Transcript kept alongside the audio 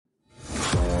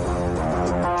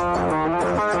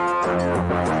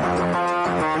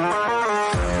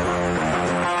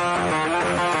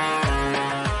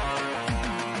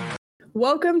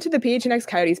Welcome to the PHNX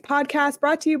Coyotes podcast,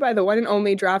 brought to you by the one and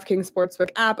only DraftKings Sportsbook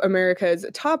app, America's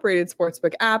top-rated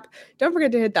sportsbook app. Don't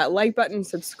forget to hit that like button,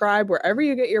 subscribe wherever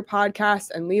you get your podcasts,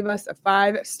 and leave us a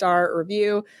 5-star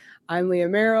review. I'm Leah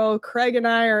Merrill. Craig and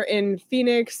I are in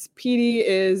Phoenix. Petey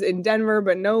is in Denver,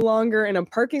 but no longer in a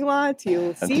parking lot.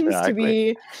 He seems to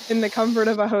be in the comfort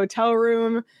of a hotel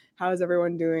room. How's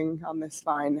everyone doing on this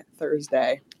fine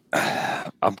Thursday?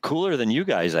 I'm cooler than you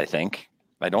guys, I think.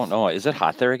 I don't know. Is it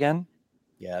hot there again?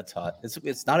 Yeah, it's hot.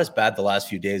 It's not as bad the last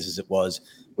few days as it was.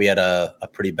 We had a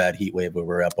pretty bad heat wave where we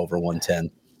were up over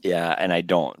 110. Yeah, and I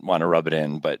don't want to rub it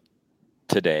in, but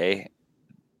today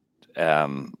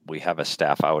we have a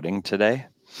staff outing today,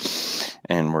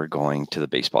 and we're going to the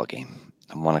baseball game.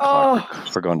 At 1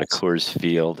 o'clock, we're going to Coors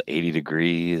Field, 80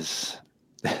 degrees.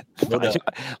 I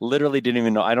literally didn't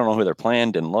even know. I don't know who they're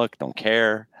playing, didn't look, don't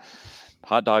care.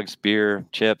 Hot dogs, beer,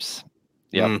 chips.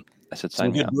 Yep. I said,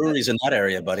 some good breweries in that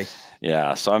area, buddy.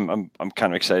 Yeah, so I'm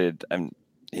kind of excited. I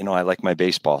like my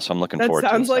baseball, so I'm looking forward to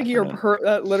it.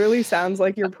 That literally sounds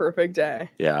like your perfect day.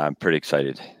 Yeah, I'm pretty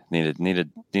excited. Need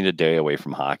a day away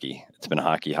from hockey. It's been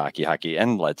hockey,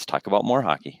 and let's talk about more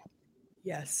hockey.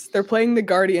 Yes, they're playing the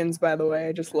Guardians, by the way.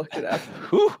 I just looked it up.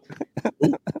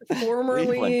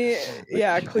 Formerly,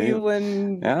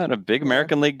 Cleveland. Yeah, and a big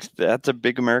American League. That's a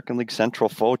big American League Central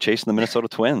foe chasing the Minnesota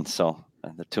Twins. So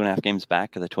the 2.5 games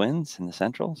back of the Twins in the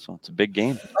Central. So it's a big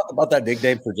game. Talk about that big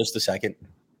name for just a second.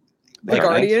 The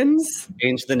Guardians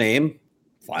changed the name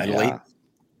finally. Yeah.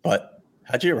 But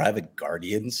how'd you arrive at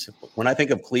Guardians? When I think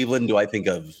of Cleveland, do I think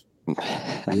of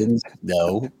Twins?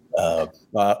 No.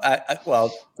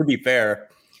 Well, to be fair,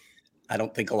 I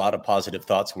don't think a lot of positive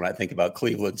thoughts when I think about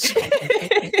Cleveland. So.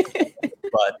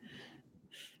 But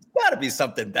it's got to be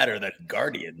something better than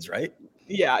Guardians, right?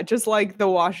 Yeah, just like the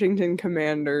Washington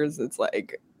Commanders, it's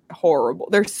like horrible.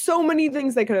 There's so many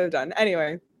things they could have done.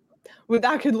 Anyway,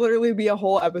 that could literally be a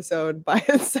whole episode by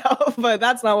itself, but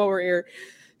that's not what we're here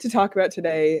to talk about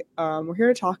today. We're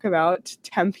here to talk about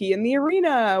Tempe in the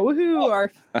arena. Woohoo!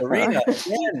 Our arena.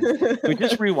 Can we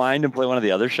just rewind and play one of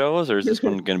the other shows, or is this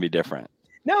one going to be different?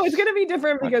 No, it's going to be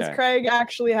different because Craig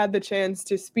actually had the chance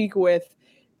to speak with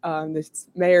the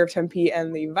mayor of Tempe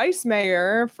and the vice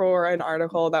mayor for an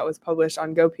article that was published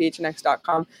on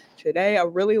gophnx.com today. A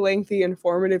really lengthy,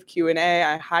 informative Q&A.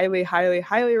 I highly, highly,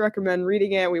 highly recommend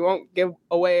reading it. We won't give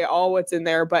away all what's in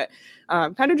there, but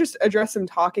kind of just address some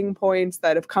talking points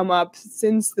that have come up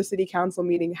since the city council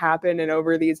meeting happened and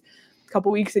over these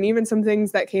couple weeks, and even some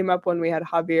things that came up when we had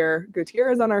Javier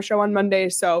Gutierrez on our show on Monday.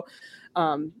 So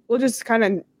we'll just kind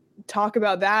of talk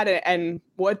about that and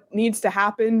what needs to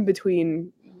happen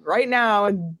between right now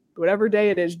and whatever day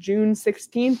it is, June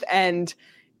 16th, and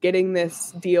getting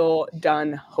this deal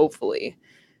done, hopefully.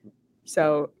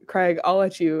 So, Craig, I'll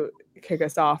let you kick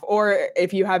us off, or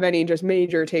if you have any just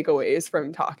major takeaways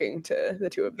from talking to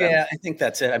the two of them. Yeah, I think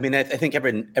that's it. I mean, I think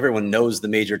everyone knows the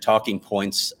major talking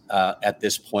points at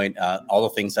this point, all the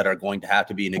things that are going to have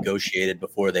to be negotiated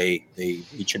before they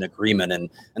reach an agreement.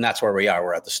 And that's where we are.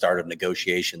 We're at the start of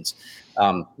negotiations.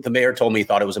 The mayor told me he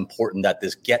thought it was important that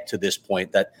this get to this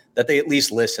point, that they at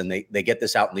least listen, they get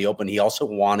this out in the open. He also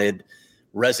wanted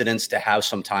residents to have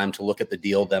some time to look at the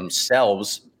deal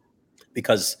themselves,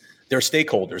 because they're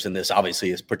stakeholders in this,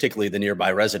 obviously, is particularly the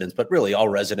nearby residents, but really all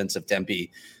residents of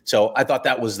Tempe. So I thought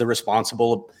that was the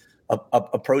responsible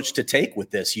approach to take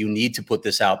with this. You need to put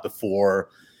this out before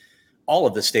all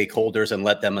of the stakeholders and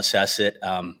let them assess it.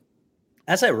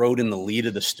 As I wrote in the lead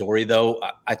of the story, though,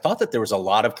 I thought that there was a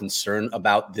lot of concern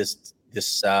about this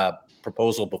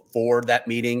proposal before that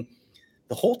meeting.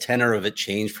 The whole tenor of it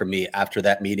changed for me after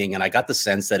that meeting, and I got the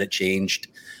sense that it changed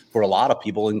for a lot of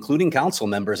people, including council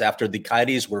members, after the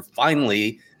Coyotes were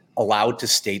finally allowed to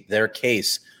state their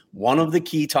case. One of the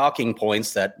key talking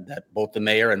points that both the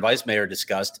mayor and vice mayor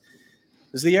discussed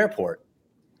is the airport.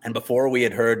 And before we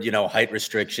had heard, height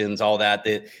restrictions, all that,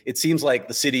 it seems like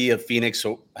the city of Phoenix,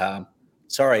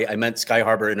 sorry, I meant Sky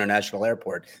Harbor International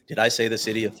Airport. Did I say the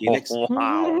city of Phoenix?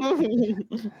 Wow.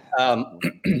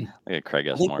 Craig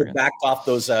S. Morgan backed off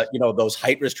those, those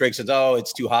height restrictions. Oh,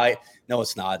 it's too high. No,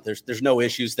 it's not. There's no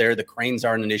issues there. The cranes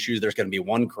aren't an issue. There's going to be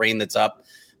one crane that's up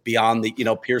beyond the,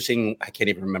 piercing. I can't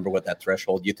even remember what that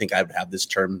threshold. You think I would have this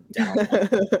term down?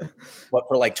 But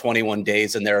for like 21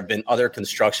 days, and there have been other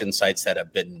construction sites that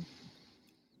have been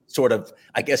sort of,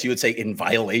 I guess you would say, in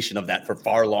violation of that for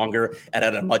far longer and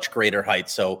at a much greater height.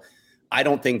 So I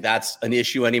don't think that's an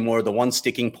issue anymore. The one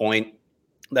sticking point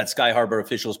that Sky Harbor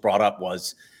officials brought up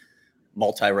was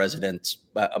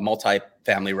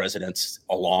multi-family residents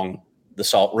along the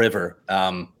Salt River.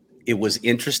 It was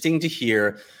interesting to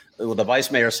hear the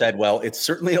vice mayor said, well, it's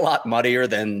certainly a lot muddier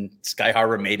than Sky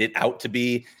Harbor made it out to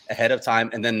be ahead of time.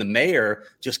 And then the mayor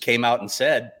just came out and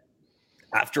said,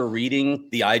 after reading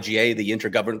the IGA, the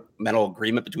intergovernmental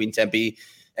agreement between Tempe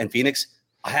and Phoenix,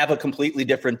 I have a completely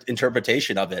different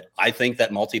interpretation of it. I think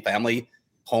that multifamily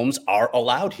homes are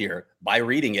allowed here by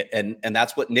reading it. And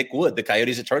that's what Nick Wood, the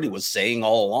Coyotes attorney, was saying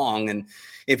all along. And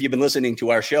if you've been listening to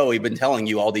our show, we've been telling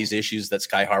you all these issues that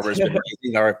Sky Harbor has been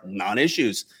raising are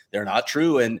non-issues. They're not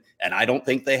true. And I don't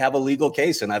think they have a legal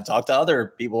case. And I've talked to other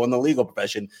people in the legal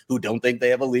profession who don't think they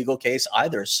have a legal case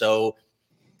either. So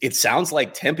it sounds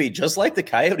like Tempe, just like the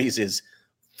Coyotes, is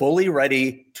fully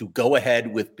ready to go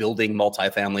ahead with building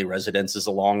multifamily residences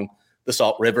along the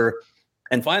Salt River.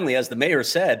 And finally, as the mayor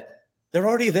said, they're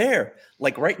already there.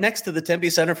 Like right next to the Tempe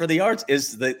Center for the Arts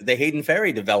is the Hayden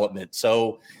Ferry development.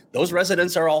 So those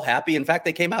residents are all happy. In fact,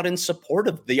 they came out in support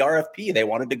of the RFP. They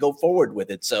wanted to go forward with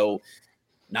it. So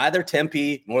neither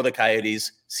Tempe nor the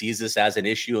Coyotes sees this as an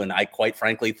issue. And I quite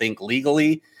frankly think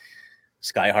legally,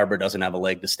 Sky Harbor doesn't have a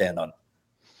leg to stand on.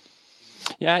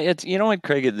 Yeah, it's, you know what,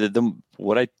 Craig,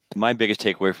 my biggest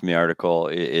takeaway from the article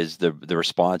is the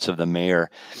response of the mayor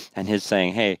and his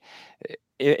saying, hey,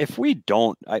 if we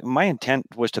don't, my intent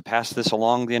was to pass this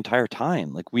along the entire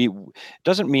time. Like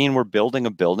doesn't mean we're building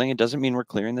a building. It doesn't mean we're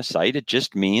clearing the site. It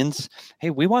just means, hey,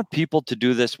 we want people to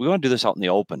do this. We want to do this out in the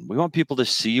open. We want people to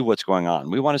see what's going on.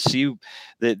 We want to see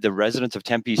the residents of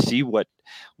Tempe see what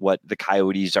the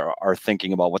Coyotes are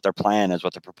thinking about, what their plan is,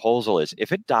 what the proposal is.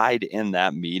 If it died in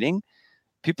that meeting,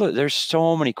 there's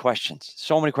so many questions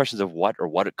of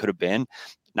what it could have been.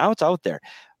 Now it's out there.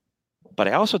 But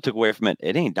I also took away from it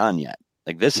ain't done yet.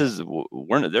 Like this is,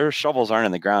 their shovels aren't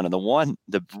in the ground. And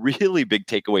the really big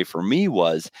takeaway for me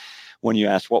was when you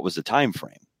asked what was the time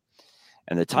frame,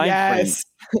 and the time frame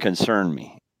concerned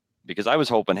me because I was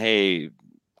hoping, hey,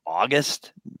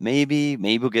 August, maybe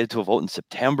we'll get to a vote in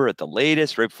September at the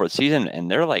latest, right before the season. And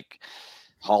they're like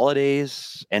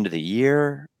holidays, end of the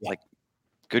year, like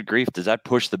good grief. Does that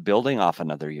push the building off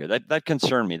another year? That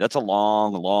concerned me. That's a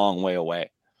long, long way away.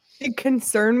 It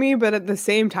concerned me, but at the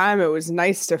same time, it was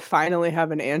nice to finally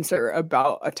have an answer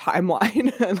about a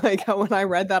timeline. And like when I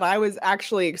read that, I was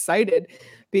actually excited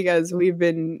because we've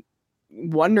been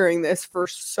wondering this for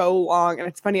so long. And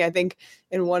it's funny, I think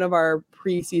in one of our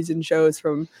preseason shows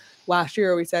from last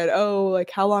year, we said, oh,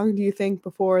 like, how long do you think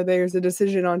before there's a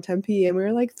decision on Tempe? And we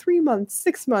were like 3 months,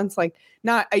 6 months, like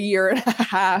not a year and a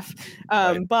half.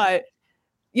 Right. But,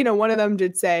 you know, one of them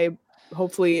did say,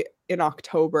 hopefully in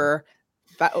October.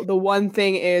 The one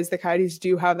thing is the Coyotes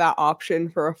do have that option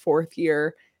for a 4th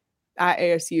year at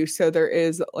ASU. So there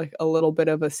is like a little bit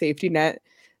of a safety net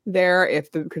there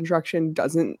if the construction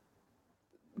doesn't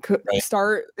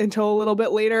start until a little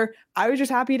bit later. I was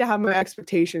just happy to have my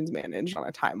expectations managed on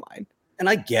a timeline. And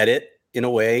I get it in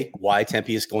a way why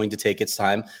Tempe is going to take its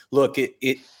time. Look,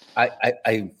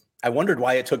 I wondered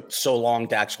why it took so long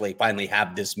to actually finally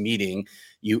have this meeting.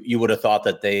 You would have thought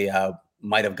that they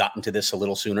might have gotten to this a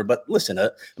little sooner. But listen, a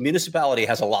municipality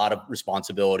has a lot of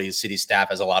responsibilities. City staff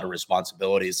has a lot of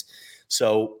responsibilities.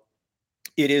 So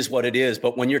it is what it is.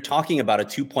 But when you're talking about a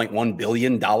 $2.1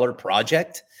 billion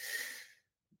project,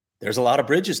 there's a lot of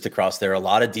bridges to cross. There are a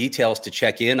lot of details to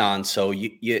check in on. So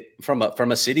you from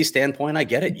a city standpoint, I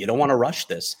get it. You don't want to rush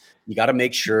this. You got to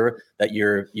make sure that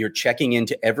you're checking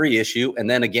into every issue. And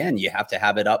then again, you have to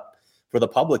have it up for the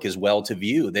public as well to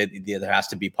view. There has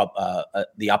to be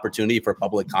the opportunity for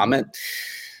public comment.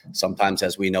 Sometimes,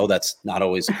 as we know, that's not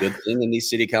always a good thing in these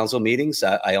city council meetings.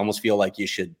 I almost feel like you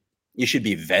should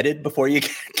be vetted before you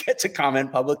get to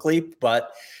comment publicly,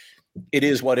 but it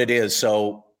is what it is.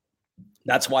 So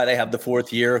that's why they have the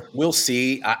 4th year. We'll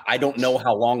see. I don't know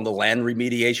how long the land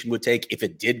remediation would take if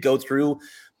it did go through,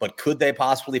 but could they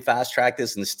possibly fast track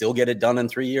this and still get it done in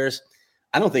 3 years?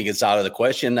 I don't think it's out of the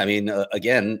question. I mean,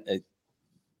 again,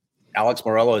 Alex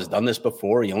Morello has done this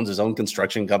before. He owns his own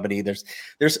construction company. There's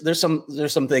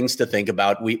some things to think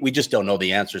about. We just don't know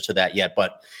the answers to that yet.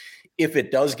 But if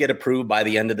it does get approved by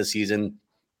the end of the season,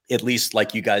 at least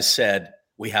like you guys said,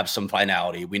 we have some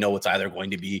finality. We know it's either going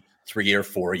to be 3 or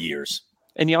 4 years.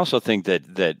 And you also think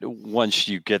that once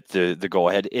you get the go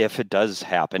ahead, if it does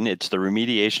happen, it's the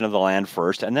remediation of the land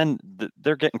first, and then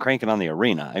they're getting cranking on the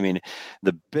arena. I mean,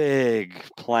 the big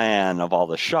plan of all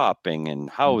the shopping and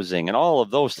housing and all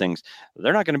of those things,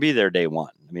 they're not going to be there day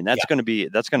one. I mean, that's going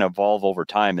to evolve over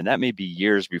time, and that may be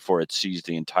years before it sees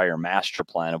the entire master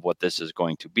plan of what this is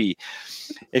going to be.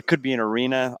 It could be an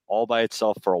arena all by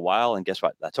itself for a while, and guess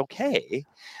what? That's okay,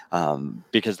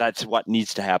 because that's what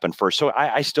needs to happen first. So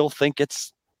I still think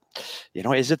it's,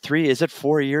 is it 3? Is it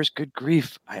 4 years? Good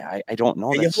grief. I don't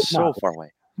know. That's so far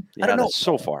away. Yeah, that's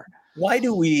so far. Why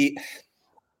do we?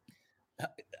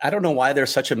 I don't know why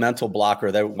there's such a mental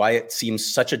blocker, that why it seems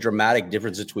such a dramatic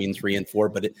difference between 3 and 4,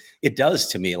 but it does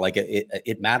to me. Like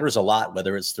it matters a lot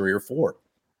whether it's 3 or 4.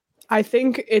 I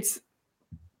think it's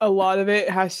a lot of it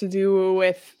has to do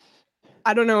with,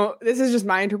 I don't know, this is just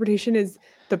my interpretation, is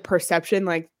the perception,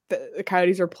 like the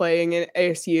Coyotes are playing in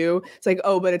ASU. It's like,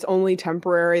 oh, but it's only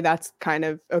temporary. That's kind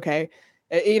of okay.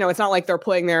 It's not like they're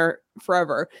playing there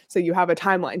forever. So you have a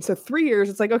timeline. So 3 years,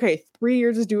 it's like, okay, 3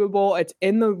 years is doable. It's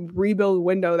in the rebuild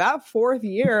window. That 4th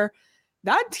year,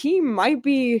 that team might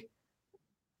be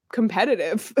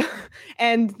competitive.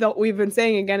 And we've been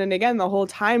saying again and again, the whole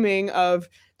timing of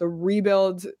the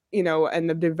rebuild, and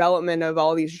the development of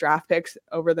all these draft picks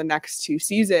over the next 2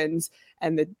 seasons,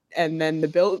 and then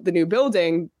the new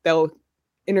building, they'll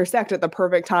intersect at the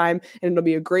perfect time, and it'll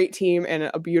be a great team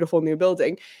and a beautiful new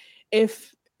building.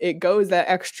 If it goes that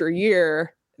extra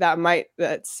year, that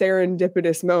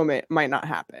serendipitous moment might not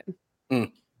happen.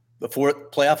 Before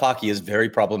playoff hockey is very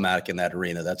problematic in that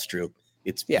arena. That's true.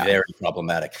 It's very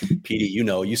problematic. Petey,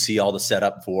 you see all the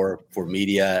setup for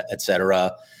media,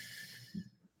 etc.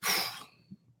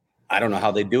 I don't know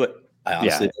how they do it. I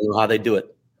honestly don't know how they do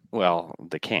it. Well,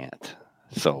 they can't.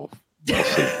 So we'll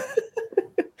see.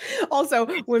 Also,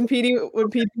 when Petey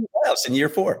playoffs in year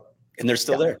 4, and they're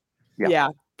still there. Yeah.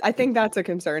 I think that's a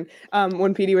concern.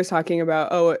 When Petey was talking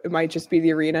about, it might just be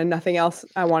the arena, nothing else,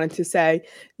 I wanted to say,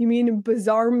 you mean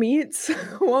Bizarre Meats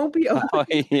won't be open? Oh,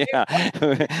 yeah.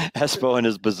 Espo and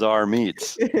his Bizarre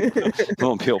Meats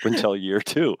won't be open until year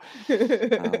 2.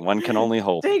 One can only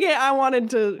hope. Dang it, I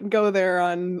wanted to go there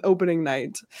on opening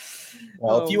night.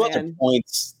 Well, a few other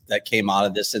points that came out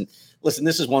of this, and listen,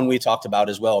 this is one we talked about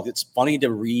as well. It's funny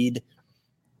to read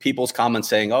people's comments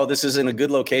saying, "Oh, this isn't a good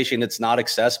location. It's not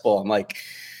accessible." I'm like,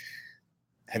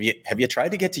 have you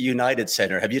tried to get to United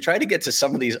Center? Have you tried to get to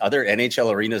some of these other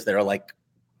NHL arenas that are like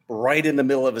right in the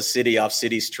middle of a city, off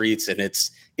city streets, and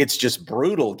it's just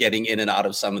brutal getting in and out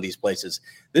of some of these places.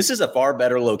 This is a far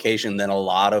better location than a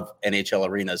lot of NHL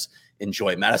arenas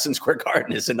enjoy. Madison Square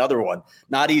Garden is another one.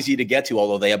 Not easy to get to,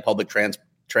 although they have public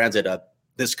transit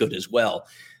this good as well.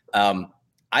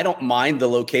 I don't mind the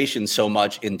location so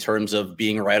much in terms of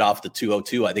being right off the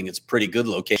 202. I think it's a pretty good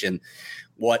location.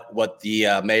 What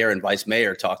the mayor and vice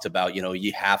mayor talked about,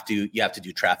 you have to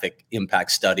do traffic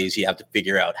impact studies. You have to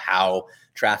figure out how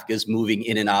traffic is moving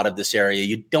in and out of this area.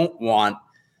 You don't want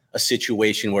a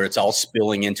situation where it's all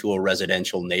spilling into a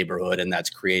residential neighborhood, and that's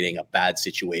creating a bad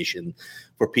situation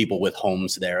for people with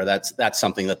homes there. That's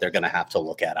something that they're going to have to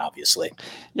look at, obviously.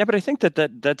 Yeah, but I think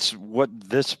that's what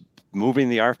this moving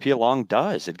the RFP along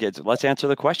does. Let's answer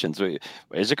the questions.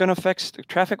 Is it going to affect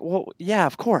traffic? Well, yeah,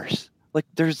 of course. Like,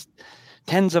 there's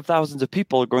tens of thousands of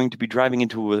people are going to be driving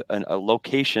into a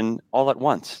location all at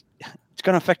once. It's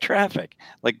going to affect traffic,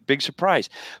 like, big surprise.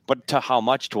 But to how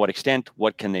much, to what extent,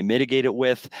 what can they mitigate it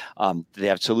with? Do they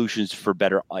have solutions for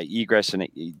better egress and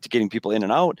getting people in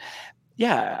and out?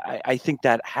 Yeah, I think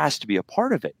that has to be a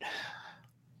part of it.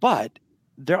 But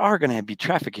there are going to be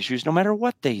traffic issues no matter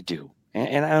what they do.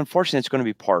 And unfortunately, it's going to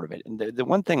be part of it. And the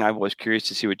one thing I was curious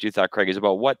to see what you thought, Craig, is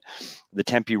about what the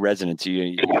Tempe residents,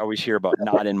 you always hear about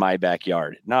not in my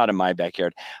backyard.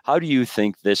 How do you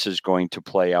think this is going to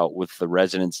play out with the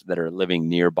residents that are living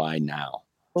nearby now?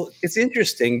 Well, it's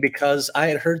interesting because I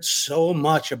had heard so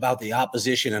much about the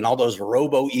opposition and all those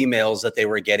robo emails that they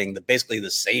were getting, basically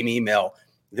the same email.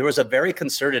 There was a very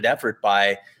concerted effort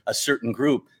by a certain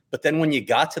group. But then when you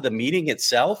got to the meeting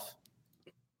itself,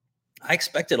 I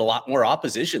expected a lot more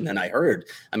opposition than I heard.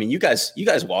 I mean, you guys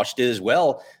watched it as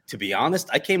well. To be honest,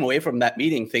 I came away from that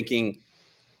meeting thinking,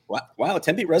 wow,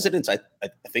 Tempe residents, I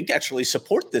think actually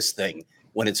support this thing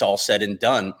when it's all said and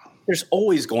done. There's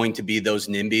always going to be those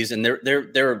NIMBYs, and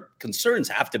their concerns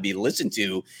have to be listened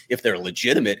to if they're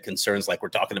legitimate concerns, like we're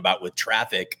talking about with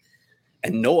traffic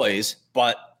and noise.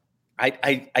 But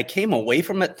I came away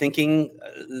from it thinking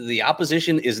the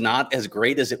opposition is not as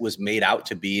great as it was made out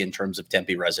to be in terms of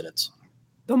Tempe residents.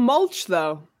 The mulch,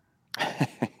 though.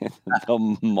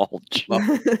 The mulch.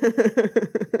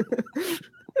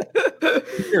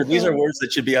 Sure, these are words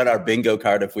that should be on our bingo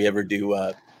card if we ever do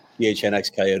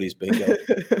PHNX Coyotes bingo.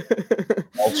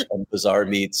 Mulch and Bizarre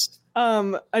Meats.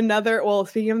 Speaking of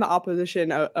the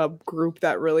opposition, a group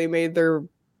that really made their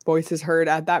voices heard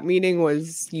at that meeting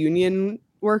was union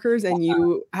workers, and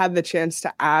you had the chance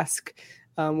to ask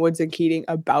Woods and Keating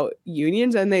about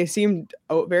unions, and they seemed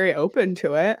very open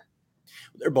to it.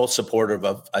 They're both supportive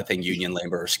of, I think, union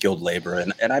labor or skilled labor,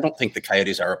 and I don't think the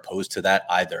Coyotes are opposed to that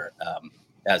either.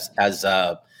 As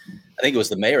I think it was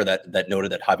the mayor that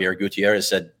noted that Javier Gutierrez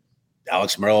said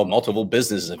Alex Merrill, multiple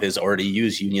businesses of his already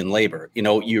use union labor.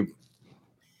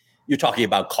 you're talking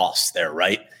about costs there,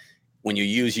 right? When you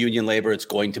use union labor, it's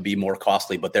going to be more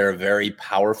costly, but there are very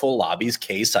powerful lobbies.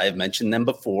 Case, I have mentioned them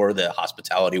before, the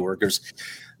hospitality workers,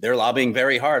 they're lobbying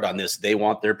very hard on this. They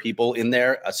want their people in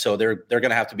there. So there going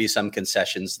to have to be some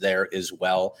concessions there as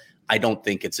well. I don't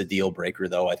think it's a deal breaker,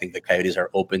 though. I think the Coyotes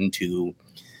are open to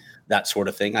that sort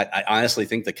of thing. I honestly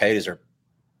think the Coyotes are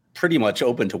pretty much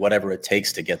open to whatever it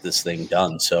takes to get this thing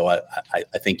done. So I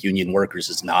think union workers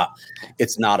it's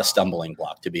not a stumbling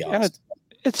block, to be honest.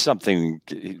 It's something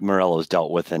Morello's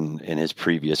dealt with in his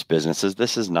previous businesses.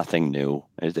 This is nothing new.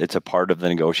 It's a part of the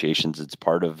negotiations. It's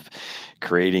part of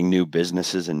creating new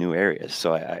businesses in new areas.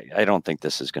 So I don't think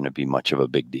this is going to be much of a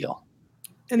big deal.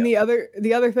 And the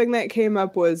other thing that came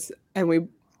up was, and we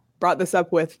brought this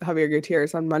up with Javier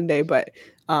Gutierrez on Monday, but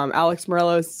Alex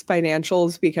Morello's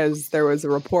financials, because there was a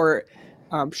report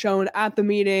shown at the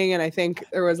meeting, and I think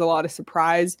there was a lot of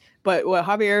surprise. But what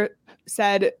Javier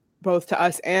said both to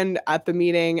us and at the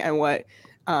meeting, and what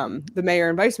the mayor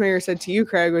and vice mayor said to you,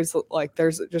 Craig, was like,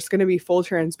 there's just going to be full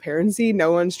transparency.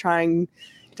 No one's trying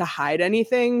to hide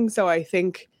anything. So I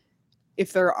think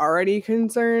if there are already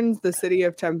concerns, the city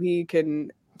of Tempe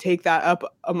can take that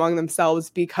up among themselves,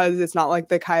 because it's not like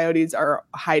the Coyotes are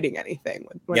hiding anything.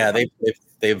 Yeah,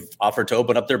 they've offered to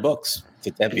open up their books to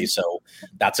Tempe. So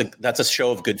that's a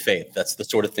show of good faith. That's the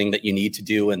sort of thing that you need to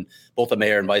do. And both the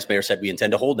mayor and vice mayor said we intend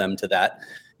to hold them to that.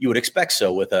 You would expect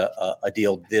so with a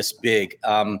deal this big.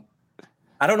 I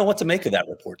don't know what to make of that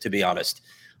report, to be honest.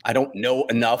 I don't know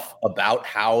enough about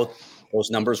how those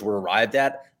numbers were arrived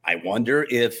at. I wonder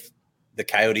if the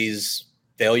Coyotes'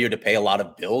 failure to pay a lot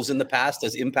of bills in the past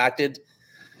has impacted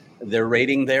their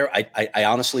rating there. I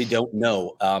honestly don't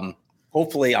know.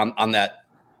 Hopefully on that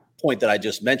point that I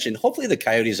just mentioned, hopefully the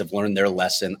Coyotes have learned their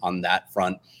lesson on that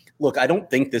front. Look, I don't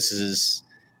think this is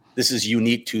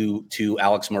unique to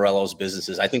Alex Morello's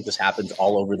businesses. I think this happens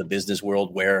all over the business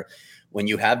world, where when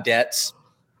you have debts,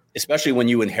 especially when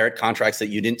you inherit contracts that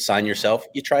you didn't sign yourself,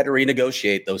 you try to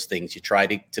renegotiate those things. You try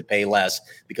to pay less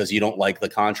because you don't like the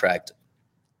contract.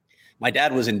 My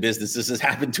dad was in business. This has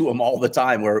happened to him all the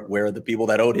time, where the people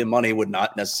that owed him money would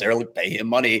not necessarily pay him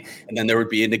money, and then there would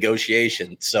be a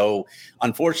negotiation. So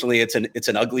unfortunately, it's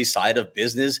an ugly side of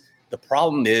business. The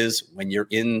problem is, when you're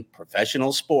in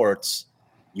professional sports,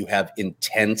 you have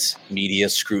intense media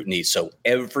scrutiny. So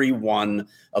every one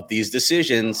of these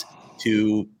decisions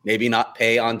to maybe not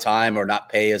pay on time or not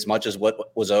pay as much as what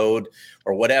was owed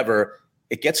or whatever,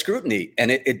 it gets scrutiny,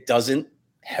 and it doesn't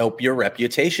help your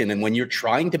reputation. And when you're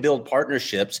trying to build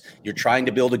partnerships, you're trying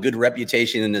to build a good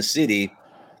reputation in the city,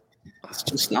 it's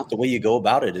just not the way you go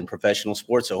about it in professional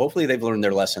sports. So hopefully they've learned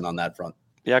their lesson on that front.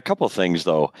 Yeah, a couple of things,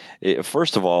 though.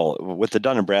 First of all, with the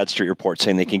Dun & Bradstreet report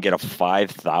saying they can get a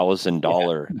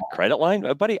 $5,000 credit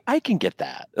line, buddy, I can get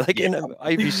that. Like,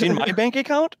 have you seen my bank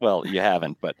account? Well, you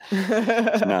haven't, but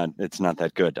it's not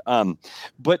that good.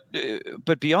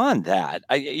 But beyond that,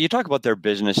 you talk about their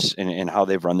business and how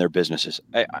they've run their businesses.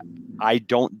 I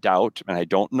don't doubt, and I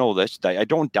don't know this, I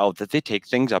don't doubt that they take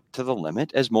things up to the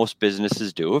limit, as most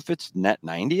businesses do. If it's net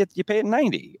 90, you pay it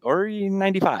 90 or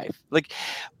 95.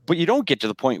 But you don't get to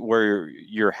the point where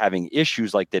you're having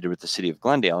issues like they did with the city of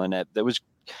Glendale. And that was,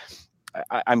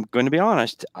 I'm going to be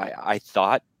honest, I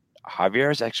thought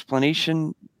Javier's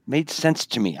explanation made sense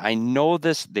to me. I know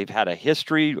this, they've had a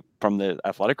history from the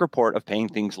athletic report of paying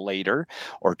things later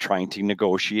or trying to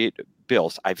negotiate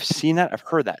bills. I've seen that, I've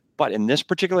heard that. But in this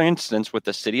particular instance with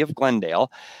the city of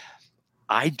Glendale,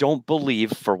 I don't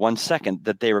believe for 1 second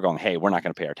that they were going, hey, we're not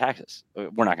going to pay our taxes.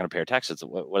 We're not going to pay our taxes.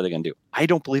 What are they going to do? I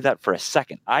don't believe that for a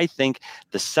second. I think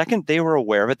the second they were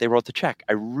aware of it, they wrote the check.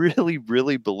 I really,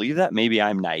 really believe that. Maybe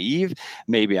I'm naive.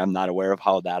 Maybe I'm not aware of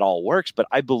how that all works. But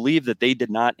I believe that they did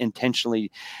not intentionally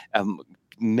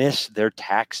miss their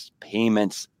tax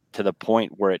payments to the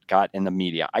point where it got in the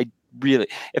media.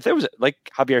 If there was,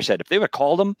 like Javier said, if they would have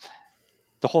called them,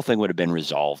 the whole thing would have been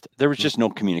resolved. There was just no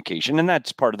communication. And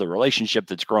that's part of the relationship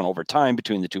that's grown over time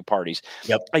between the two parties.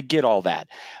 Yep. I get all that.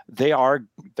 They're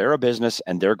a business,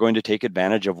 and they're going to take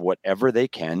advantage of whatever they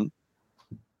can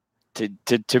to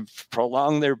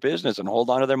prolong their business and hold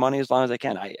on to their money as long as they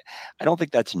can. I don't think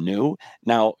that's new.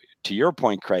 Now, to your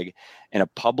point, Craig, in a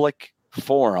public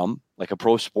forum, like a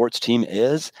pro sports team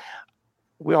is,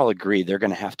 we all agree they're going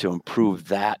to have to improve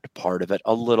that part of it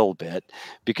a little bit,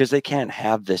 because they can't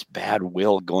have this bad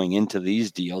will going into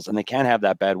these deals, and they can't have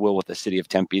that bad will with the city of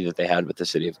Tempe that they had with the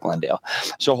city of Glendale.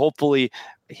 So hopefully,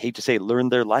 I hate to say learn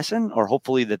their lesson, or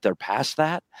hopefully that they're past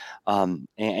that, and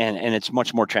it's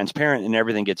much more transparent and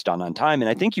everything gets done on time. And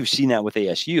I think you've seen that with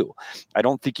ASU. I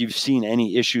don't think you've seen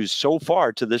any issues so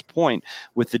far to this point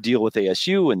with the deal with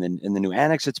ASU and the new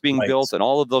annex that's being built and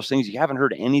all of those things. You haven't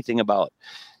heard anything about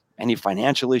any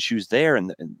financial issues there,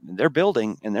 and they're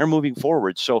building and they're moving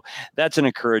forward. So that's an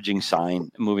encouraging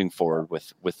sign moving forward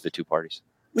with the two parties.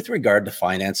 With regard to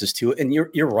finances too, and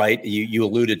you're right. You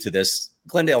alluded to this.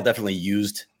 Glendale definitely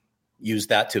used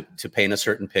that to paint a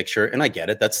certain picture, and I get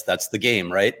it. That's the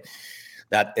game, right?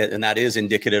 That is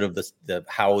indicative of the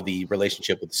how the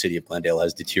relationship with the city of Glendale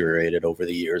has deteriorated over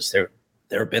the years.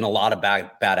 There have been a lot of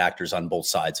bad actors on both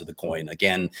sides of the coin.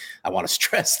 Again, I want to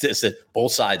stress this, at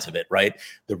both sides of it, right?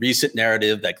 The recent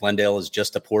narrative that Glendale is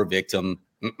just a poor victim.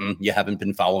 You haven't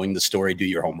been following the story. Do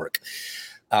your homework.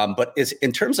 But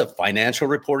in terms of financial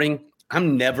reporting,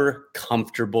 I'm never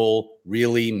comfortable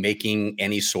really making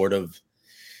any sort of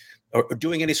or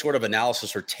doing any sort of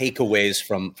analysis or takeaways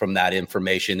from that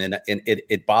information. And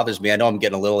it bothers me. I know I'm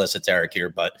getting a little esoteric here,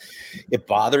 but it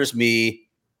bothers me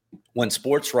when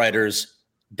sports writers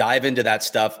dive into that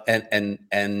stuff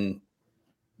and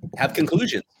have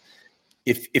conclusions.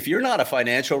 If you're not a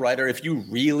financial writer, if you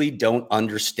really don't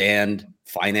understand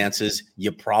finances,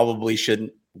 you probably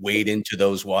shouldn't wade into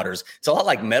those waters. It's a lot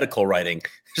like medical writing.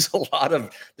 There's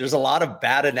a lot of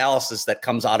bad analysis that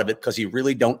comes out of it because you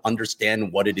really don't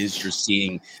understand what it is you're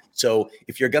seeing. So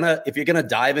if you're gonna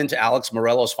dive into Alex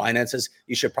Morello's finances,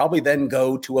 you should probably then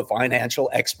go to a financial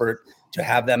expert to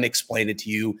have them explain it to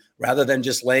you, rather than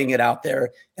just laying it out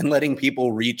there and letting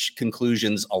people reach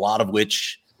conclusions, a lot of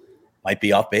which might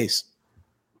be off base.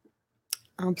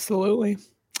 Absolutely.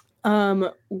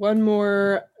 One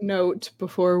more note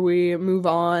before we move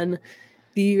on: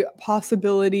 the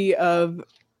possibility of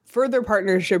further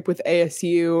partnership with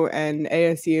ASU, and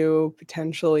ASU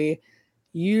potentially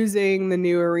using the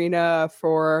new arena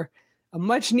for a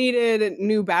much needed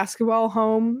new basketball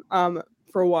home,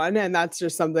 for one. And that's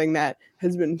just something that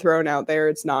has been thrown out there.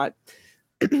 It's not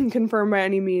confirmed by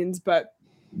any means, but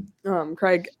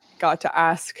Craig got to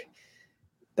ask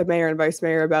the mayor and vice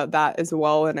mayor about that as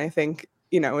well. And I think,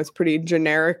 it's pretty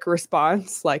generic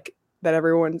response, like that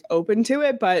everyone's open to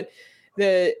it. But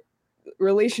the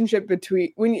relationship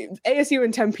between ASU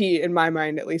and Tempe, in my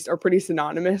mind at least, are pretty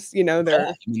synonymous.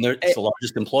 They're it's the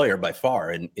largest employer by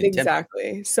far in exactly.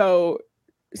 Tempe. So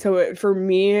for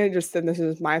me, and this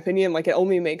is my opinion, like it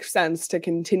only makes sense to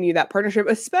continue that partnership,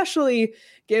 especially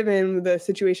given the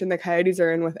situation the Coyotes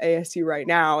are in with ASU right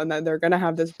now, and that they're going to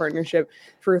have this partnership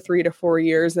for 3 to 4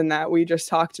 years, and that we just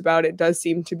talked about. It does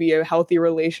seem to be a healthy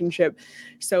relationship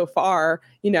so far,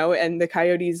 and the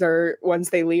Coyotes are, once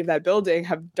they leave that building,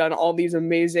 have done all these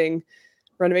amazing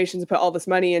renovations, put all this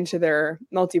money into their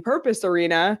multi-purpose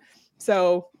arena.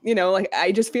 So,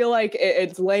 I just feel like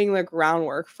it's laying the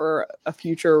groundwork for a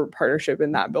future partnership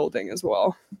in that building as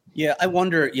well. Yeah, I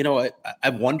wonder, I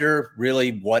wonder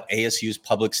really what ASU's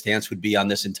public stance would be on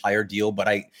this entire deal. But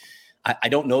I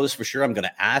don't know this for sure. I'm going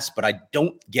to ask, but I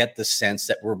don't get the sense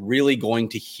that we're really going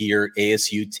to hear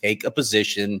ASU take a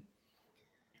position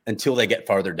until they get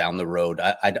farther down the road.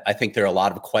 I think there are a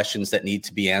lot of questions that need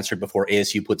to be answered before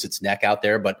ASU puts its neck out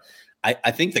there. But I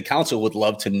think the council would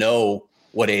love to know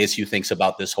what ASU thinks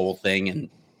about this whole thing. And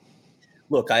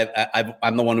look,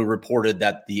 I'm the one who reported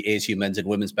that the ASU men's and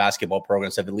women's basketball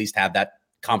programs have at least had that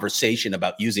conversation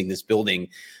about using this building.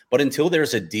 But until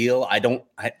there's a deal, I don't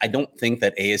think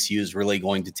that ASU is really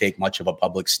going to take much of a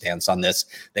public stance on this.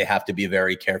 They have to be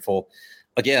very careful.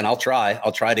 Again, I'll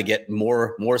try to get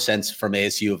more sense from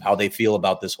ASU of how they feel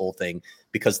about this whole thing,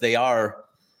 because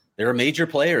they're a major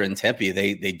player in Tempe.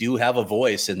 They do have a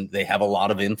voice and they have a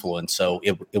lot of influence. So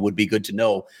it would be good to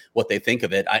know what they think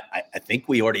of it. I think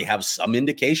we already have some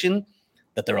indication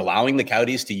that they're allowing the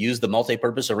Coyotes to use the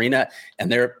multi-purpose arena,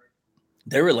 and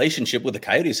their relationship with the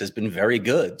Coyotes has been very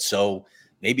good. So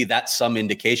maybe that's some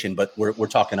indication, but we're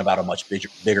talking about a much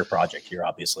bigger project here,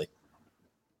 obviously.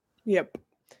 Yep.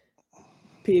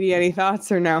 Petey, any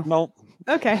thoughts or no? Nope.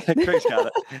 Okay. Craig's got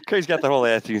it. Craig's got the whole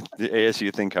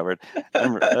ASU thing covered.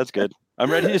 That's good.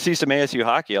 I'm ready to see some ASU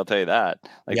hockey. I'll tell you that.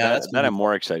 That I'm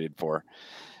more excited for.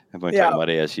 I'm going to talk about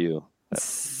ASU.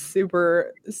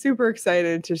 Super, super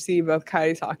excited to see both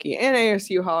Coyotes hockey and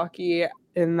ASU hockey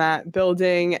in that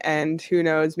building. And who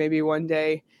knows, maybe one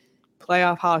day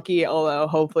playoff hockey, although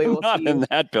hopefully we'll not see in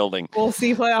that building. We'll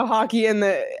see playoff hockey in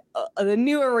the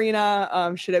new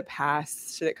arena. Should it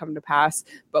come to pass?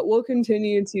 But we'll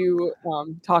continue to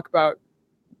talk about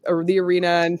the arena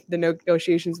and the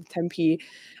negotiations with Tempe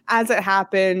as it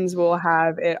happens. We'll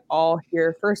have it all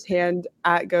here firsthand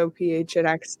at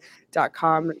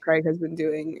gophnx.com. Craig has been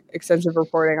doing extensive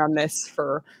reporting on this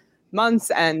for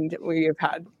months, and we have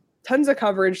had tons of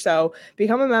coverage. So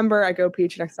become a member at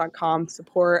gophnx.com.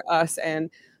 Support us and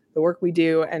the work we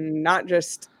do, and not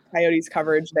just Coyotes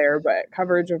coverage there, but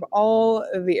coverage of all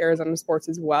of the Arizona sports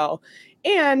as well.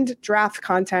 And draft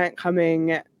content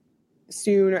coming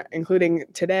soon, including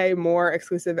today, more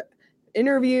exclusive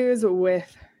interviews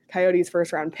with Coyotes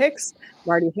first round picks.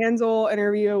 Marty Hansel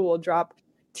interview will drop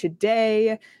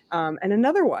today, and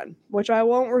another one, which I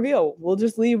won't reveal. We'll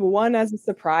just leave one as a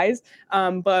surprise.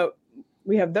 But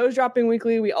we have those dropping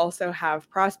weekly. We also have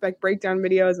prospect breakdown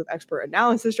videos with expert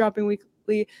analysis dropping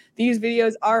weekly. These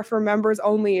videos are for members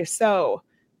only, so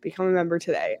become a member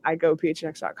today at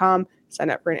gophnx.com. Sign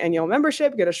up for an annual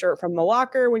membership, get a shirt from the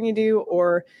locker when you do,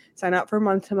 or sign up for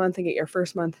month to month and get your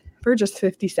first month for just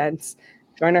 50 cents.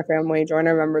 Join our family, join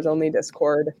our members only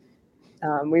Discord.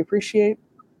 We appreciate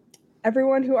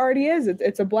everyone who already is.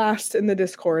 It's a blast in the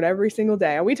Discord every single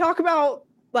day. And we talk about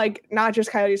not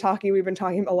just Coyotes hockey. We've been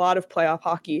talking a lot of playoff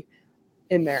hockey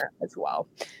in there as well.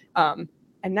 And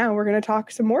now we're going to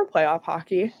talk some more playoff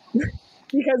hockey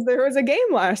because there was a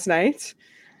game last night.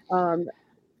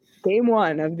 Game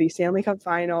 1 of the Stanley Cup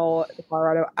Final. The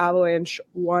Colorado Avalanche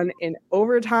won in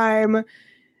overtime.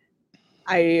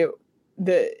 The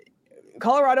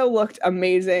Colorado looked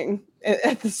amazing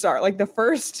at the start. The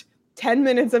first 10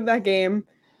 minutes of that game,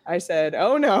 I said,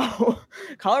 oh no,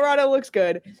 Colorado looks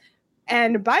good.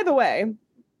 And by the way,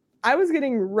 I was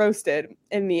getting roasted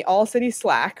in the All City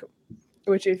Slack,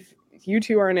 which if you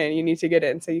two aren't in, you need to get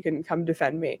in so you can come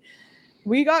defend me.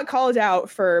 We got called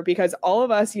out because all of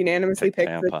us unanimously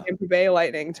picked the Tampa Bay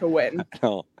Lightning to win.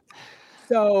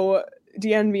 So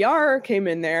DNVR came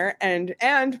in there, and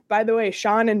by the way,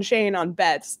 Sean and Shane on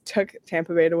bets took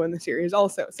Tampa Bay to win the series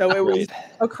also. So it was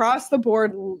across the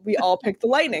board. We all picked the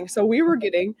Lightning. So we were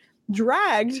getting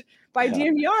dragged by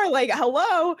DNVR.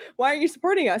 Hello, why aren't you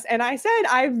supporting us? And I said,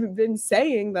 I've been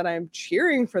saying that I'm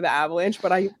cheering for the Avalanche,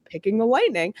 but I'm picking the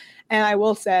Lightning. And I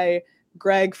will say,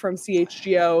 Greg from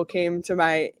CHGO came to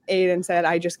my aid and said,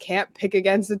 I just can't pick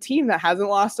against a team that hasn't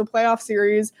lost a playoff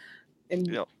series in,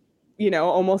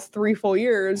 almost 3 full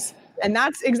years. And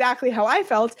that's exactly how I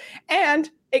felt. And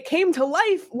it came to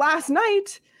life last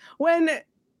night when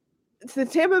the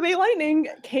Tampa Bay Lightning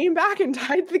came back and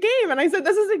tied the game. And I said,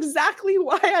 this is exactly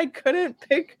why I couldn't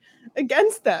pick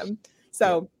against them.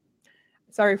 So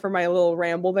sorry for my little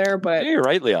ramble there, but you're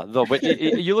right, Leah. Though, but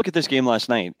you look at this game last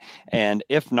night, and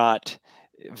if not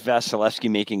Vasilevsky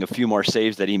making a few more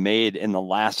saves that he made in the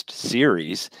last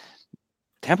series,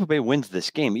 Tampa Bay wins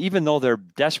this game, even though they're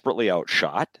desperately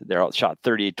outshot. They're outshot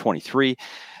 38-23.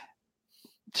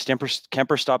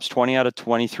 Kemper stops 20 out of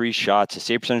 23 shots. His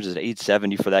save percentage is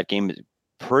 870 for that game.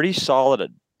 Pretty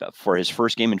solid for his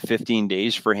first game in 15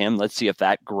 days for him. Let's see if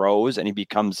that grows and he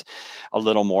becomes a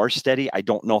little more steady. I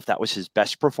don't know if that was his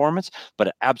best performance, but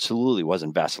it absolutely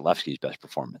wasn't Vasilevsky's best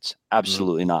performance.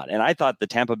 Absolutely not. And I thought the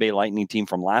Tampa Bay Lightning team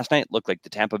from last night looked like the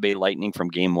Tampa Bay Lightning from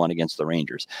game 1 against the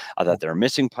Rangers. I thought they were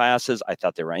missing passes. I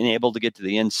thought they were unable to get to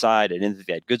the inside. I didn't think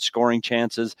they had good scoring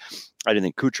chances. I didn't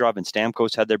think Kucherov and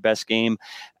Stamkos had their best game.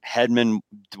 Hedman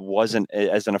wasn't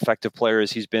as an effective player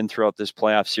as he's been throughout this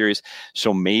playoff series.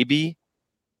 So maybe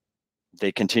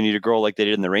they continue to grow like they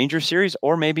did in the Rangers series,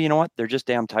 or maybe, you know what, they're just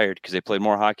damn tired because they played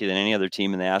more hockey than any other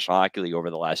team in the National Hockey League over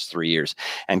the last 3 years,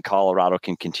 and Colorado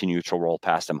can continue to roll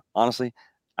past them. Honestly,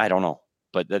 I don't know.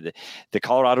 But the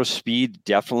Colorado speed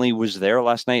definitely was there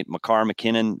last night. Makar,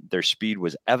 McKinnon, their speed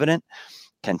was evident.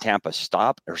 Can Tampa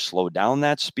stop or slow down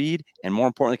that speed? And more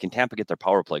importantly, can Tampa get their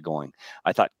power play going?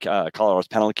 I thought Colorado's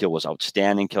penalty kill was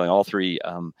outstanding, killing all 3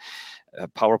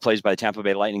 power plays by the Tampa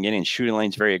Bay Lightning, getting in shooting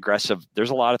lanes, very aggressive. There's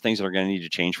a lot of things that are going to need to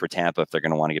change for Tampa if they're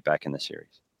going to want to get back in the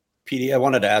series. PD, I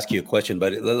wanted to ask you a question,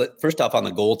 but first off, on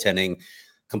the goaltending,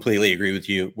 completely agree with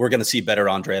you. We're going to see better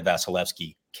Andrei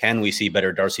Vasilevsky. Can we see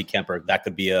better Darcy Kemper? That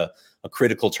could be a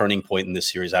critical turning point in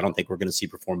this series. I don't think we're going to see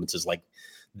performances like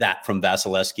that from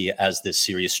Vasilevsky as this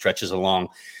series stretches along.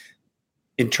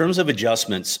 In terms of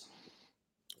adjustments,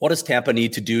 what does Tampa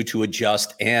need to do to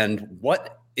adjust? And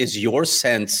what is your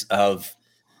sense of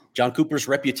John Cooper's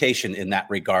reputation in that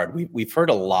regard? We've heard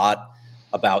a lot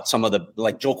about some of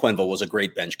Joel Quenneville was a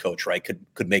great bench coach, right?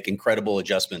 Could make incredible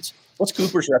adjustments. What's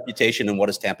Cooper's reputation and what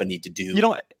does Tampa need to do?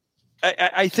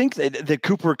 I think that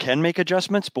Cooper can make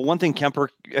adjustments, but one thing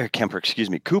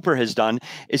Cooper has done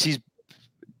is he's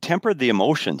tempered the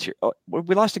emotions here.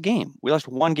 We lost a game. We lost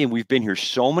one game. We've been here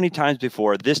so many times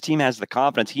before. This team has the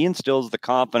confidence. He instills the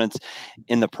confidence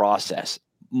in the process,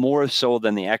 more so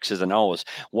than the X's and O's.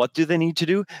 What do they need to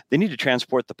do? They need to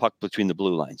transport the puck between the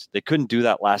blue lines. They couldn't do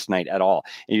that last night at all.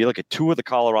 And you look at 2 of the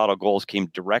Colorado goals came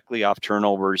directly off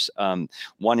turnovers,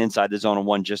 one inside the zone and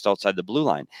one just outside the blue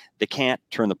line. They can't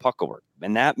turn the puck over.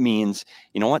 And that means,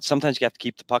 you know what? Sometimes you have to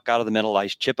keep the puck out of the middle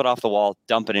ice, chip it off the wall,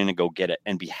 dump it in and go get it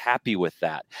and be happy with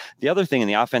that. The other thing in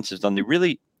the offense is done,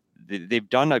 they've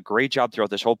done a great job throughout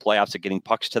this whole playoffs of getting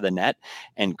pucks to the net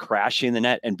and crashing the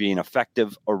net and being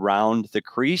effective around the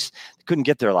crease. They couldn't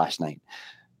get there last night.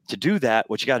 To do that,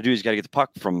 what you got to do is you got to get the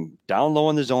puck from down low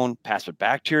in the zone, pass it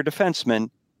back to your defenseman,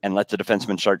 and let the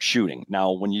defenseman start shooting.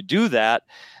 Now, when you do that,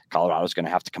 Colorado's going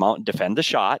to have to come out and defend the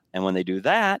shot. And when they do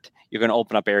that, you're going to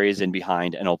open up areas in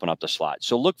behind and open up the slot.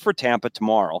 So look for Tampa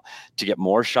tomorrow to get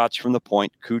more shots from the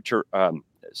point.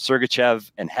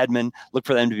 Sergachev and Hedman, look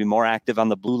for them to be more active on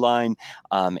the blue line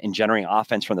in generating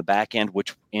offense from the back end,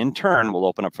 which in turn will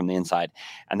open up from the inside.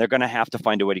 And they're going to have to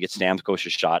find a way to get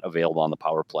Stamkos's shot available on the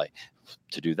power play.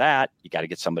 To do that, you got to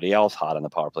get somebody else hot on the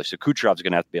power play. So Kucherov's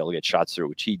going to have to be able to get shots through,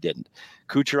 which he didn't.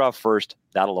 Kucherov first,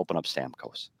 that'll open up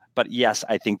Stamkos. But yes,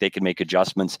 I think they can make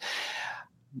adjustments.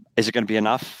 Is it going to be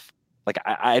enough? Like,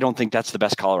 I don't think that's the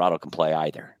best Colorado can play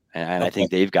either. And I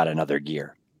think they've got another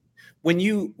gear. When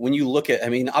you look at, I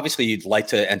mean, obviously you'd like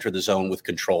to enter the zone with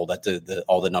control. That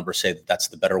all the numbers say that that's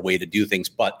the better way to do things.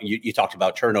 But you talked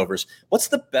about turnovers. What's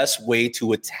the best way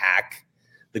to attack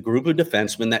the group of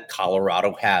defensemen that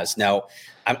Colorado has? Now,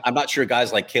 I'm not sure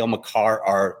guys like Cale Makar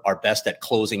are best at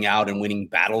closing out and winning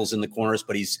battles in the corners,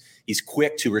 but he's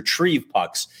quick to retrieve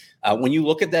pucks. When you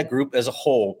look at that group as a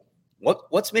whole,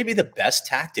 what's maybe the best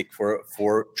tactic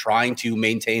for trying to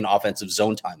maintain offensive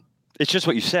zone time? It's just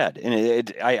what you said, and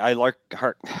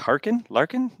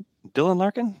Dylan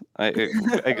Larkin.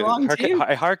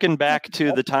 I hearken back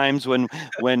to the times when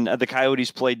the Coyotes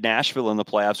played Nashville in the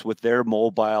playoffs with their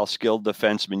mobile, skilled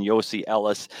defenseman Yossi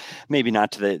Ellis. Maybe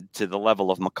not to the level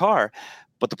of Makar,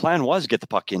 but the plan was get the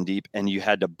puck in deep, and you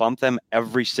had to bump them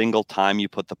every single time you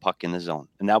put the puck in the zone,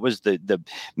 and that was the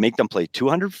make them play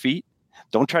 200 feet.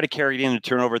 Don't try to carry it in and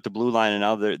turn over at the blue line, and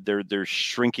now they're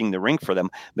shrinking the rink for them.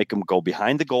 Make them go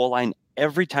behind the goal line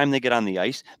every time they get on the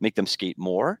ice. Make them skate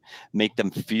more. Make them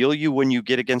feel you when you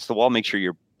get against the wall. Make sure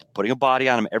you're putting a body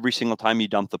on them every single time you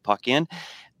dump the puck in.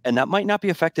 And that might not be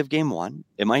effective game 1.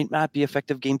 It might not be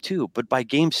effective game 2. But by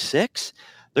game 6,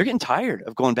 they're getting tired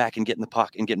of going back and getting the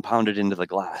puck and getting pounded into the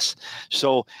glass.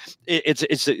 So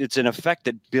it's an effect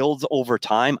that builds over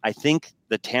time. I think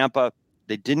the Tampa,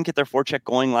 they didn't get their forecheck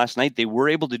going last night. They were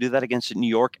able to do that against New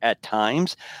York at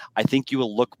times. I think you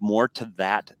will look more to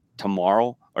that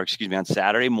tomorrow, on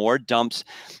Saturday, more dumps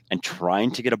and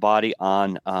trying to get a body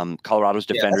on Colorado's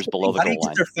defenders below the goal line. How do you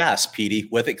get there fast, Petey,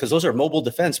 with it? Because those are mobile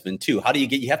defensemen too.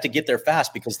 You have to get there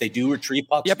fast because they do retrieve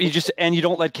pucks. Yep, you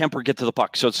don't let Kemper get to the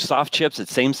puck. So it's soft chips,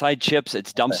 it's same side chips,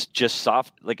 it's dumps, just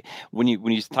soft. Like when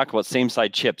you talk about same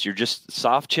side chips, you're just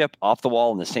soft chip off the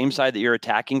wall on the same side that you're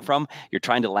attacking from. You're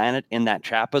trying to land it in that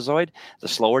trapezoid. The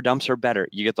slower dumps are better.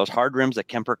 You get those hard rims that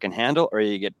Kemper can handle, or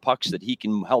you get pucks that he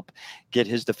can help get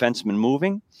his defenseman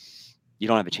moving. You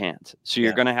don't have a chance. So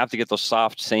you're going to have to get those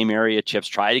soft, same area chips,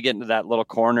 try to get into that little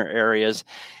corner areas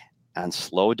and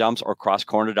slow dumps or cross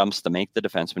corner dumps to make the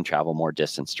defenseman travel more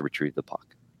distance to retrieve the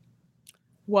puck.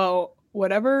 Well,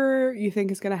 whatever you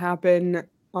think is going to happen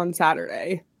on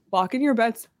Saturday, lock in your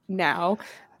bets now.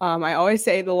 I always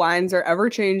say the lines are ever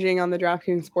changing on the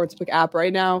DraftKings Sportsbook app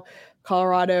right now.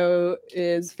 Colorado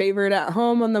is favored at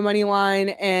home on the money line,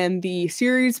 and the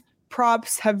series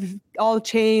props have all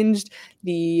changed.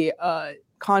 The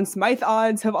Conn Smythe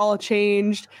odds have all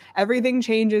changed. Everything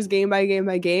changes game by game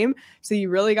by game. So you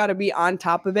really got to be on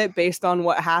top of it based on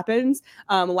what happens.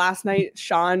 Last night,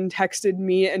 Sean texted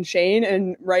me and Shane,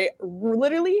 and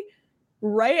literally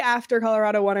right after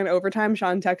Colorado won in overtime,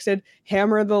 Sean texted,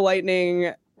 "Hammer the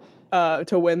Lightning to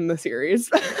win the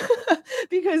series."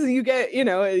 Because you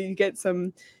get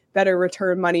some better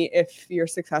return money if you're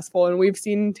successful. And we've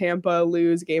seen Tampa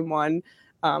lose game 1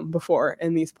 before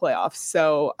in these playoffs.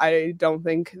 So I don't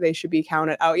think they should be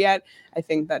counted out yet. I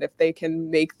think that if they can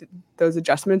make those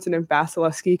adjustments, and if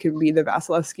Vasilevsky can be the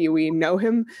Vasilevsky we know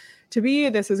him to be,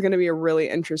 this is going to be a really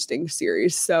interesting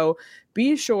series. So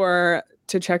be sure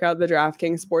to check out the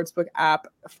DraftKings Sportsbook app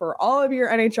for all of your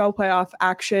NHL playoff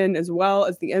action, as well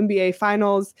as the NBA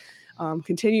Finals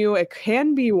continue. It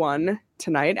can be won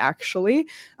tonight, actually,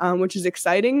 which is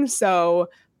exciting. So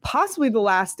possibly the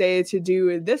last day to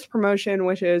do this promotion,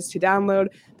 which is to download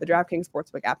the DraftKings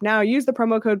Sportsbook app now. Use the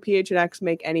promo code PHNX,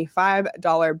 make any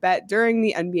 $5 bet during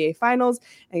the NBA Finals,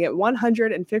 and get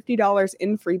 $150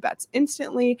 in free bets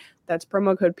instantly. That's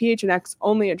promo code PHNX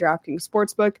only at DraftKings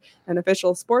Sportsbook, an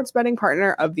official sports betting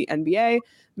partner of the NBA.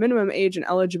 Minimum age and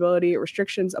eligibility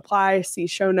restrictions apply. See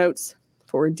show notes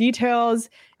for details.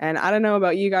 And I don't know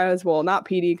about you guys, well, not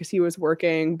PD because he was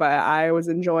working, but I was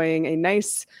enjoying a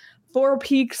nice Four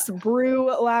Peaks brew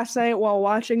last night while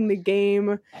watching the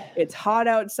game. It's hot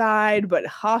outside, but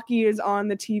hockey is on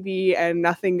the TV, and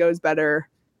nothing goes better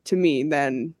to me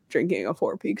than drinking a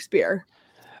Four Peaks beer.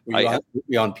 Were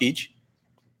you on Peach?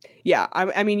 Yeah,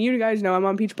 I mean, you guys know I'm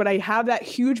on Peach, but I have that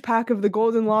huge pack of the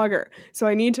Golden Lager, so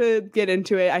I need to get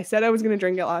into it. I said I was going to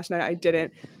drink it last night. I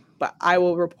didn't, but I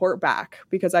will report back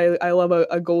because I love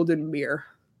a golden beer.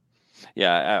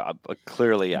 Yeah,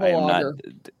 clearly I am not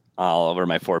all over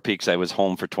my Four Peaks. I was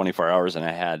home for 24 hours and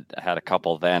I had a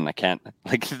couple then. I can't,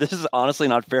 like, this is honestly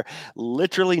not fair.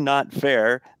 Literally not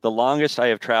fair. The longest I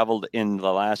have traveled in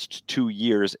the last 2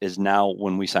 years is now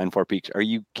when we signed Four Peaks. Are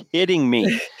you kidding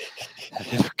me?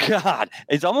 God,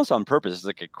 it's almost on purpose. It's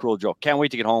like a cruel joke. Can't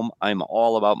wait to get home. I'm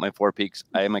all about my Four Peaks.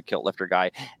 I am a guilt lifter guy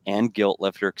and guilt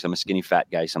lifter because I'm a skinny fat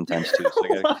guy sometimes too.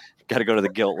 So I got to go to the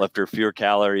guilt lifter. Fewer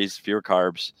calories, fewer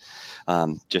carbs,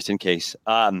 just in case.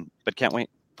 But can't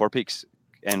wait. Four Peaks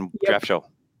and draft show.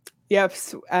 Yep.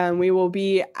 We will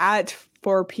be at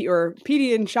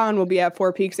PD and Sean will be at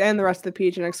Four Peaks and the rest of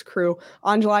the PHNX crew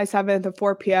on July 7th at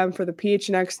 4 p.m. for the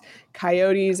PHNX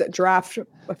Coyotes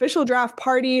official draft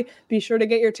party. Be sure to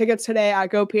get your tickets today at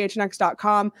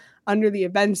gophnx.com under the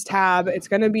events tab. It's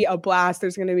going to be a blast.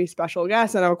 There's going to be special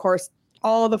guests and of course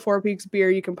all of the Four Peaks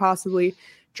beer you can possibly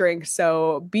drink.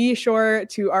 So be sure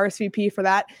to RSVP for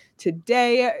that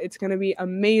today. It's going to be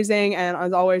amazing. And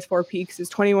as always, Four Peaks is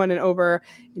 21 and over.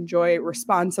 Enjoy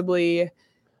responsibly.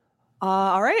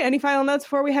 All right. Any final notes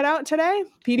before we head out today?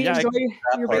 PD, enjoy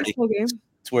your baseball game.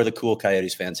 It's where the cool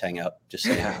Coyotes fans hang out. Just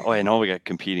saying. Yeah. Oh, I know we got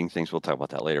competing things. We'll talk about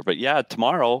that later. But yeah,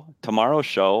 tomorrow's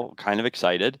show, kind of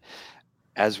excited.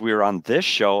 As we were on this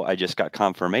show, I just got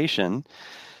confirmation.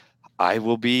 I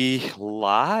will be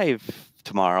live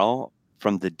tomorrow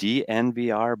from the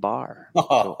DNVR bar.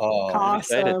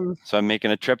 Awesome. So I'm making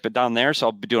a trip down there. So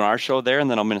I'll be doing our show there, and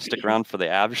then I'm going to stick around for the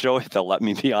Avs show if they'll let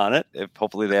me be on it. If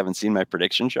hopefully they haven't seen my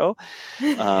prediction show.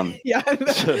 Yeah.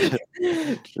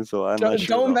 So I'm not sure,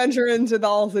 don't venture into the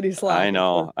All City Slack. I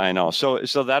know. So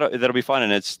that'll be fun,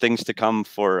 and it's things to come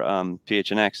for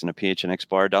PHNX and a PHNX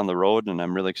bar down the road, and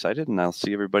I'm really excited. And I'll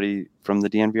see everybody from the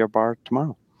DNVR bar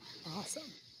tomorrow. Awesome.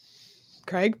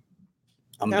 Craig?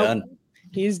 I'm done.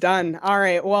 He's done. All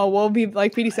right. Well, we'll be,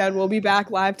 like Petey said, we'll be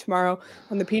back live tomorrow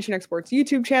on the PHNX Sports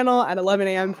YouTube channel at 11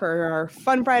 a.m. for our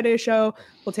Fun Friday show.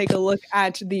 We'll take a look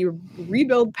at the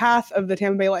rebuild path of the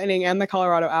Tampa Bay Lightning and the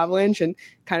Colorado Avalanche and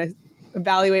kind of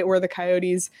evaluate where the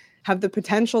Coyotes have the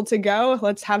potential to go.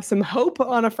 Let's have some hope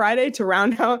on a Friday to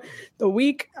round out the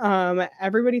week.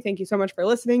 Everybody, thank you so much for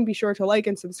listening. Be sure to like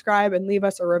and subscribe and leave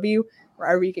us a review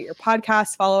wherever you get your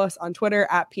podcasts. Follow us on Twitter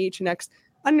at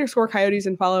PHNX_Coyotes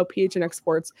and follow PHNX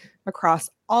Sports across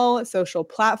all social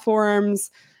platforms.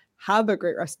 Have a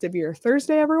great rest of your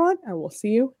Thursday, everyone, and we'll see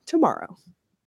you tomorrow.